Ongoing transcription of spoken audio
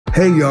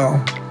Hey y'all,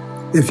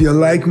 if you're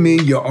like me,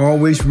 you're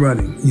always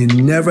running. You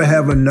never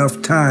have enough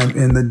time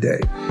in the day.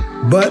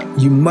 But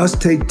you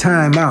must take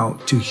time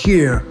out to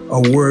hear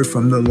a word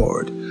from the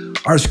Lord.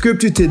 Our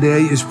scripture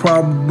today is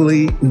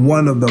probably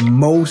one of the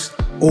most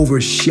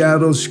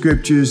overshadowed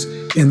scriptures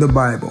in the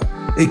Bible.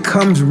 It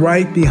comes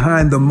right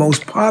behind the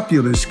most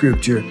popular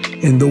scripture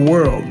in the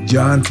world,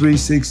 John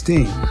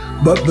 3:16.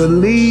 But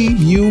believe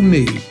you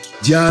me,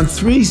 John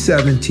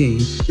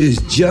 3:17 is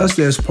just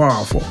as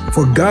powerful.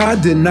 For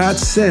God did not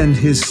send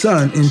his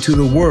Son into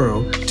the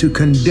world to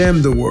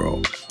condemn the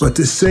world, but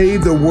to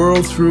save the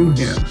world through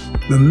him.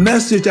 The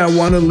message I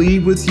want to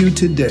leave with you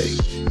today: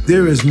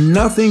 there is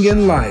nothing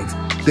in life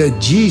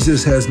that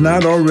Jesus has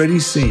not already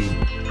seen,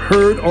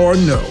 heard, or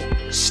know.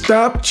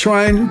 Stop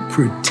trying to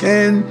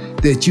pretend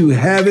that you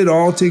have it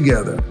all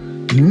together.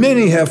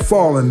 Many have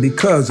fallen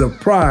because of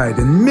pride,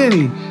 and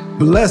many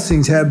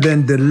blessings have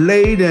been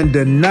delayed and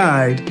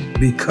denied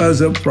because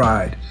of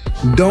pride.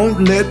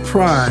 Don't let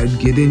pride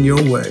get in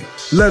your way.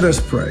 Let us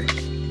pray.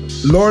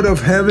 Lord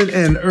of heaven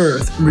and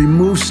earth,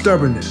 remove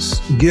stubbornness,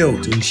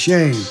 guilt, and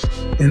shame,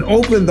 and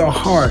open the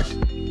heart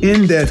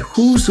in that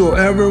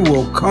whosoever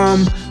will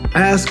come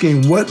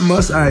asking, "What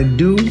must I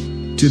do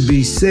to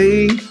be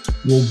saved?"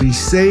 will be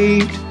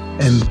saved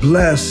and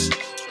blessed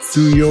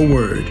through your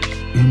word.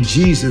 In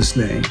Jesus'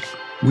 name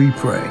we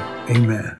pray. Amen.